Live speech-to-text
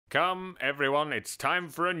Come, everyone, it's time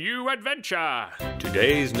for a new adventure.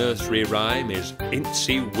 Today's nursery rhyme is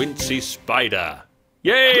Incy Wincy Spider.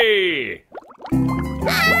 Yay!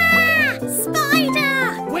 Ah!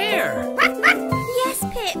 Spider! Where? Yes,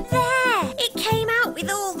 Pip, there. It came out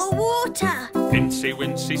with all the water. Incy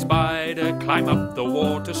Wincy Spider, climb up the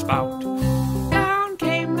water spout. Down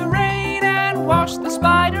came the rain and washed the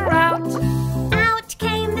spider out. Out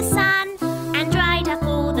came the sun and dried up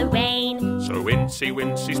all the rain. So Incy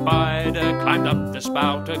Wincy Spider climbed up the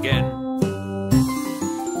spout again.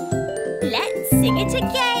 Let's sing it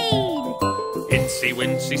again. Incy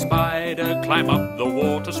Wincy Spider, climb up the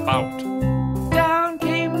water spout. Down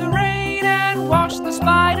came the rain and washed the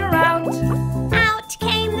spider out. Out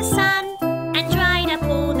came the sun and dried up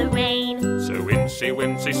all the rain. So Incy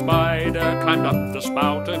Wincy Spider climbed up the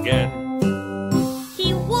spout again.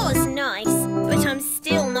 He was nice, but I'm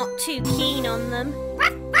still not too keen on them.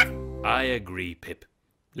 I agree, Pip.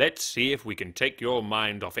 Let's see if we can take your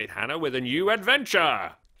mind off it, Hannah, with a new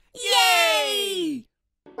adventure. Yay!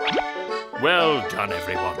 Well done,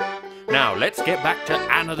 everyone. Now let's get back to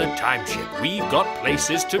Anna the Time Ship. We've got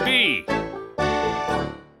places to be.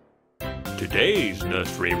 Today's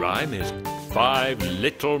nursery rhyme is 5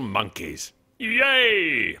 Little Monkeys.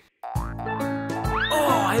 Yay!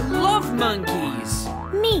 Oh, I love monkeys.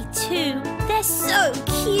 Me too. They're so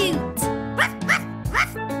cute.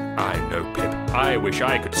 I know, Pip. I wish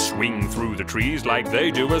I could swing through the trees like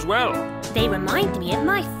they do as well. They remind me of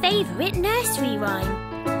my favourite nursery rhyme.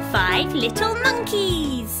 5 Little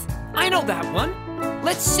Monkeys. I know that one.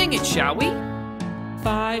 Let's sing it, shall we?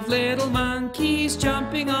 5 little monkeys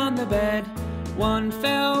jumping on the bed. One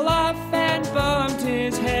fell off and bumped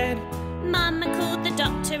his head. Mama called the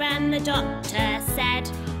doctor and the doctor said,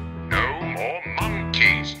 No more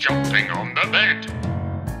monkeys jumping on the bed.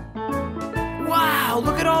 Wow,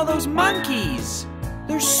 look at all those monkeys.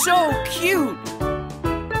 They're so cute.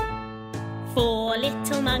 4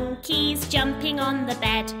 little monkeys jumping on the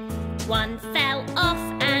bed. One fell off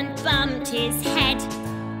and bumped his head.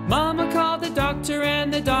 Mama called the doctor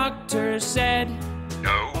and the doctor said,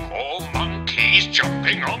 No more monkeys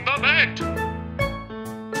jumping on the bed.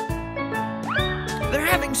 They're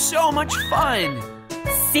having so much fun.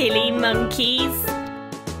 Silly monkeys.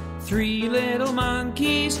 3 little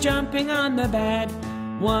monkeys jumping on the bed.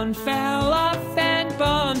 One fell off and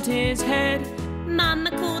bumped his head. Mama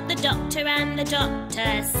called the doctor and the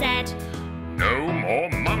doctor said, No more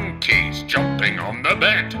monkeys jumping on the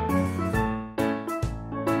bed.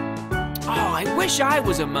 Oh, I wish I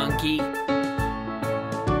was a monkey.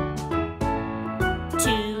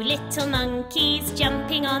 2 little monkeys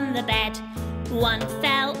jumping on the bed. One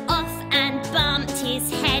fell off and bumped his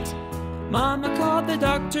head. Mama called the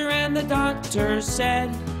doctor and the doctor said,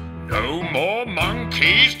 No more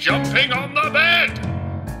monkeys jumping on the bed.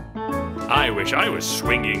 I wish I was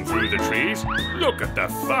swinging through the trees. Look at the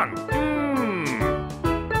fun.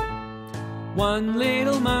 1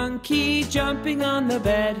 little monkey jumping on the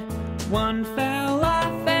bed. One fell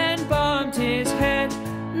off and bumped his head.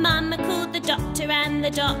 Mama called the doctor and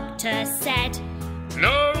the doctor said,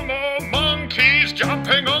 No more monkeys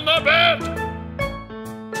jumping on the bed.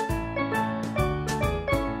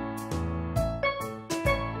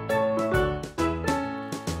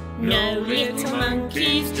 No little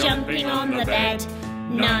monkeys jumping on the bed.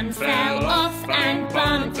 None fell off and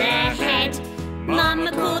bumped their head.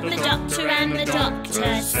 Mama called the doctor and the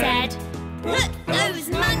doctor said, Put those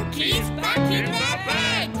monkeys back in their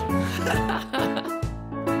bed.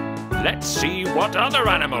 Let's see what other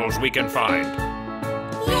animals we can find.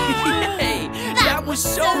 Yay! That was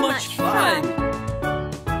so much fun!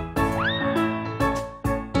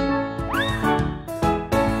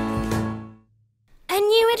 A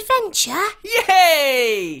new adventure?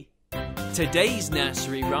 Yay! Today's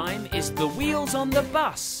nursery rhyme is The Wheels on the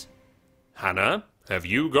Bus. Hannah, have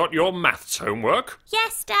you got your maths homework?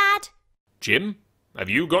 Yes, Dad. Jim, have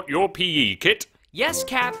you got your PE kit? Yes,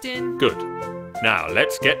 Captain. Good. Now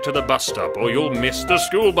let's get to the bus stop or you'll miss the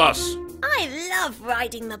school bus. I love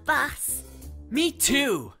riding the bus. Me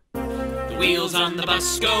too. The wheels on the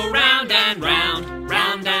bus go round and round,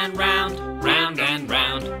 round and round, round and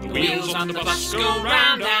round. The wheels on the bus go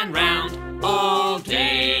round and round all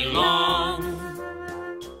day long.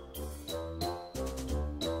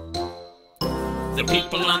 The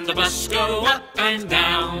people on the bus go up and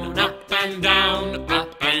down, up and down,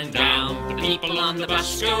 up and down. The people on the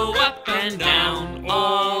bus go up and down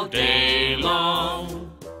all day long.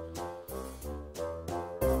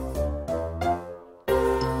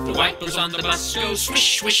 The wipers on the bus go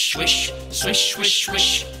swish, swish, swish, swish, swish,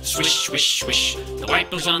 swish, swish, swish, swish. The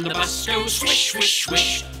wipers on the bus go swish, swish,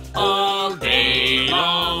 swish all day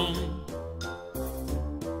long.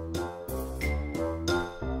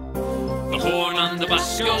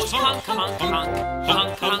 goes honk, honk, honk,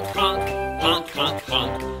 honk, honk, honk, honk, honk,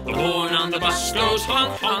 honk. The horn on the bus goes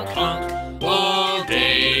honk, honk, honk, all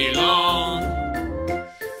day long.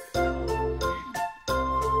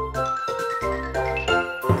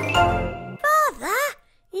 Father,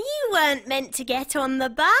 you weren't meant to get on the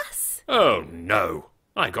bus. Oh, no.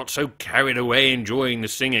 I got so carried away enjoying the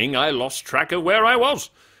singing, I lost track of where I was.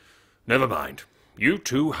 Never mind. You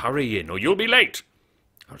two hurry in, or you'll be late.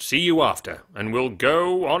 I'll see you after, and we'll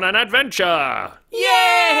go on an adventure.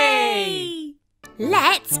 Yay!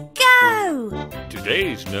 Let's go!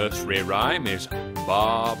 Today's nursery rhyme is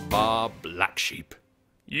Baa Baa Black Sheep.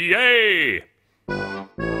 Yay!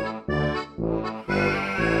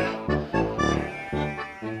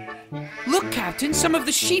 Look, Captain, some of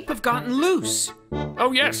the sheep have gotten loose.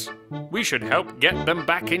 Oh, yes. We should help get them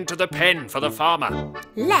back into the pen for the farmer.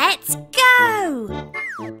 Let's go!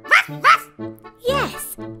 Ruff, ruff.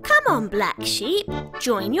 Yes, come on, Black Sheep.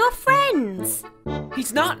 Join your friends.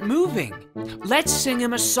 He's not moving. Let's sing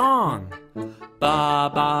him a song. Baa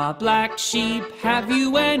Baa Black Sheep, have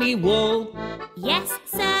you any wool? Yes,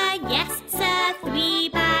 sir, 3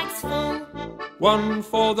 bags full. One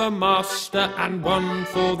for the master and one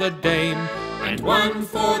for the dame, And one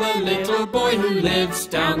for the little boy who lives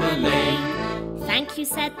down the lane. Thank you,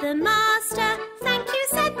 said the master. Thank you,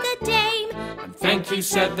 said the dame. And thank you,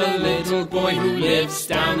 said the little boy who lives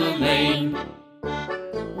down the lane.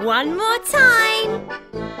 One more time.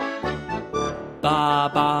 Baa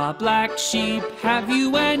Baa Black Sheep, have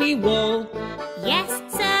you any wool? Yes,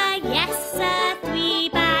 sir, 3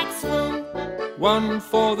 bags full. One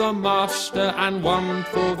for the master and one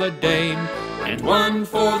for the dame, And one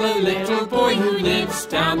for the little boy who lives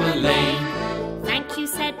down the lane. Thank you,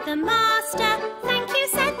 said the master. Thank you,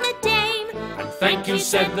 said the dame. And thank you,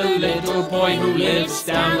 said the little boy who lives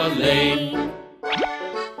down the lane.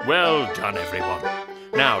 Well done, everyone.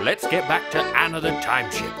 Now let's get back to Anna the Time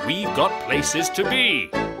Ship. We've got places to be.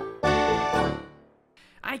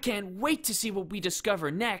 I can't wait to see what we discover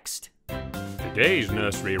next. Today's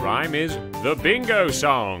nursery rhyme is the Bingo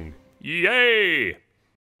Song. Yay!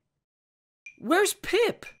 Where's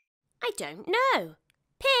Pip? I don't know.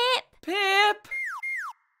 Pip! Pip!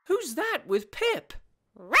 Who's that with Pip?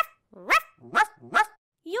 Ruff, ruff, ruff, ruff.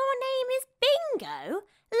 Your name is Bingo?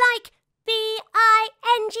 Like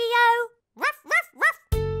B-I-N-G-O? Ruff, ruff, ruff.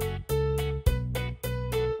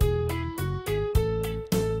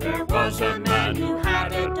 There was a man who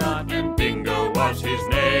had a dog, and Bingo was his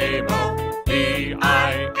name. Oh,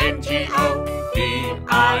 B-I-N-G-O,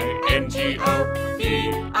 B-I-N-G-O,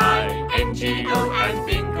 B-I-N-G-O, and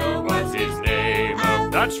Bingo was his name. Oh,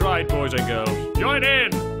 that's right, boys and girls. Join in.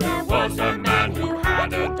 There was a man who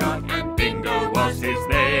had a dog, and Bingo was his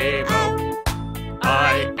name. Oh,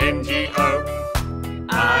 I-N-G-O,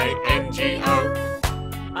 I-N-G-O,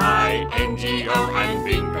 I-N-G-O, and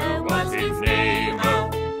Bingo was his name. Oh,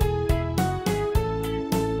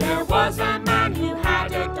 there was a man who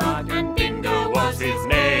had a dog, and Bingo was his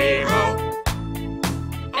name. Oh,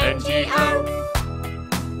 N-G-O,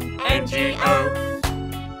 N-G-O,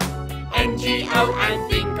 N-G-O, and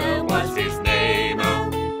Bingo was his name. Oh,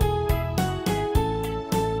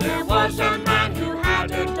 there was a man who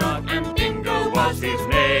had a dog, and Bingo was his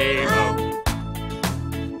name. Oh,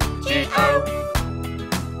 G-O,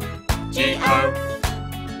 G-O,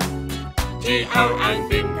 G-O, and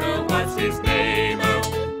Bingo was his name. Oh,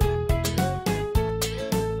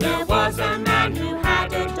 there was a man who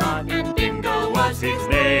had a dog, and Bingo was his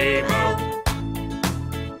name. Oh,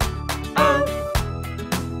 oh,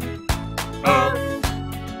 oh,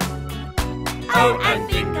 oh, and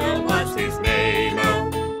Bingo was his name. Oh,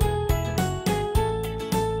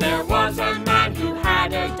 there was a man who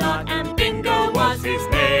had a dog, and Bingo was his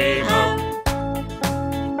name. Oh,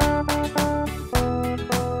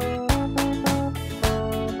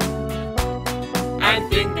 and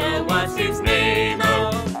Bingo was his name.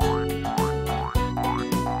 Oh,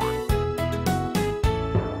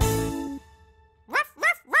 Ruff,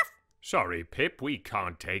 ruff, ruff. sorry, Pip, we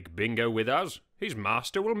can't take Bingo with us. His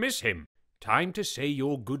master will miss him. Time to say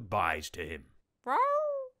your goodbyes to him.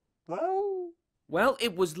 Well,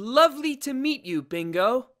 it was lovely to meet you,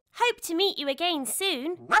 Bingo. Hope to meet you again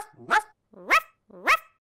soon. Ruff, ruff. Ruff, ruff.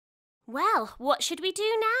 Well, what should we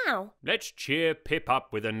do now? Let's cheer Pip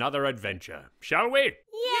up with another adventure, shall we?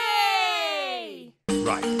 Yay!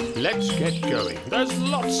 Right, let's get going. There's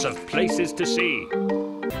lots of places to see.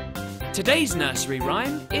 Today's nursery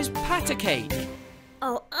rhyme is Pat a Cake.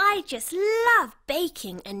 Oh, I just love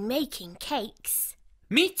baking and making cakes.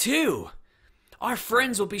 Me too. Our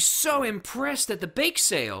friends will be so impressed at the bake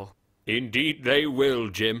sale. Indeed they will,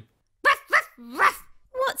 Jim. Ruff, ruff, ruff.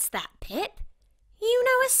 What's that, Pip? You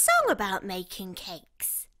know a song about making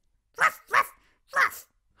cakes? Ruff, ruff, ruff.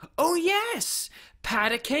 Oh yes!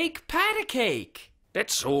 Pat a cake, pat a cake.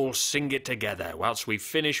 Let's all sing it together whilst we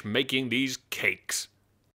finish making these cakes.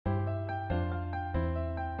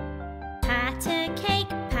 Pat a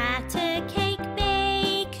cake,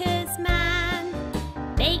 baker's man.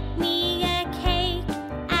 Bake me a cake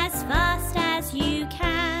as fast as you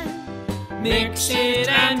can. Mix it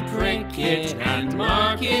and prick it and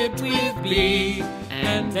mark it with B,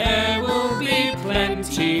 and there will be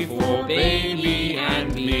plenty for baby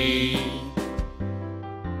and me.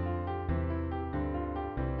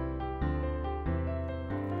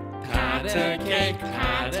 Pat a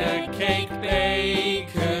cake,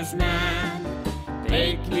 baker's man.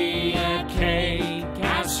 Bake me a cake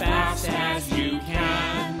as fast as you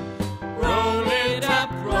can. Roll it up,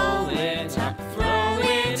 throw it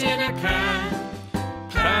in a can.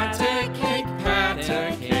 Pat a cake,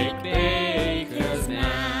 baker's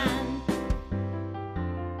man.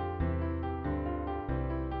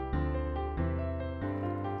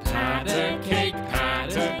 Pat a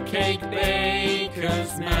cake,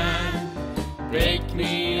 baker's man. Bake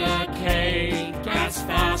me a cake as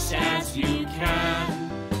fast as you can.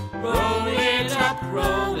 Roll it up,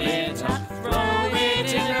 throw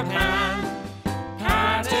it in a pan.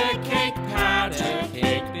 Pat a cake,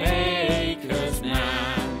 baker's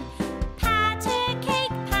man. Pat a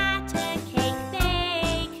cake,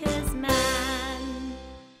 baker's man.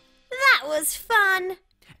 That was fun.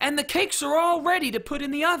 And the cakes are all ready to put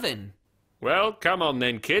in the oven. Well, come on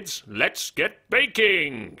then, kids. Let's get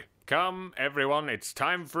baking. Come, everyone, it's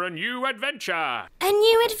time for a new adventure. A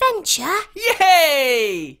new adventure?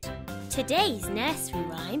 Yay! Today's nursery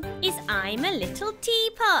rhyme is I'm a Little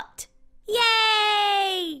Teapot.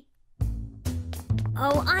 Yay!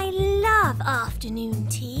 Oh, I love afternoon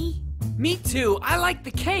tea. Me too. I like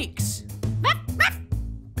the cakes.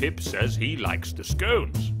 Pip says he likes the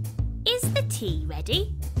scones. Is the tea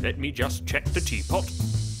ready? Let me just check the teapot.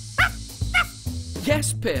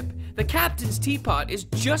 Yes, Pip. The captain's teapot is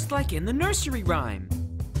just like in the nursery rhyme.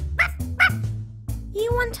 You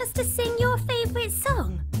want us to sing your favourite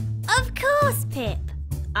song? Of course, Pip.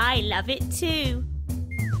 I love it too.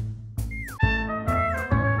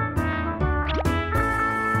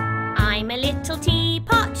 I'm a little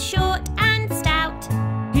teapot, short and stout.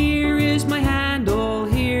 Here is my handle,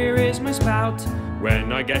 here is my spout.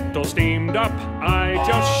 When I get all steamed up, I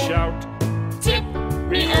just shout. Tip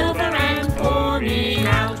me over and pour me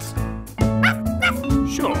out.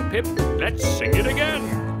 Sure, Pip, let's sing it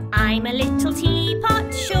again. I'm a little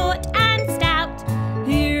teapot, short and stout.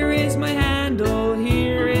 Here is my handle,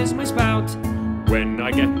 here is my spout. When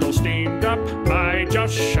I get all steamed up, I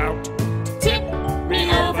just shout. Tip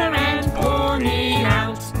me over and pour me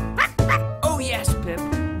out. Oh yes, Pip.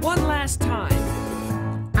 One last time.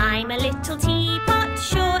 I'm a little teapot,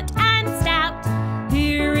 short and stout.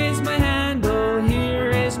 Here is my handle, here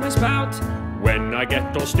is my spout. When I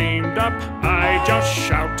get all steamed up, I just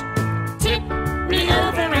shout. Tip me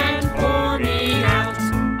over and pour me out.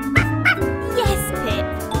 Yes, Pip.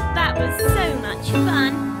 That was so much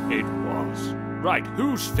fun. It was. Right,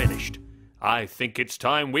 who's finished? I think it's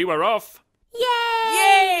time we were off. Yay!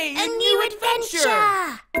 Yay! A new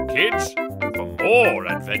adventure! Kids, for more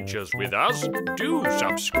adventures with us, do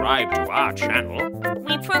subscribe to our channel.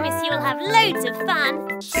 We promise you'll have loads of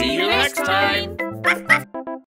fun. See you next time.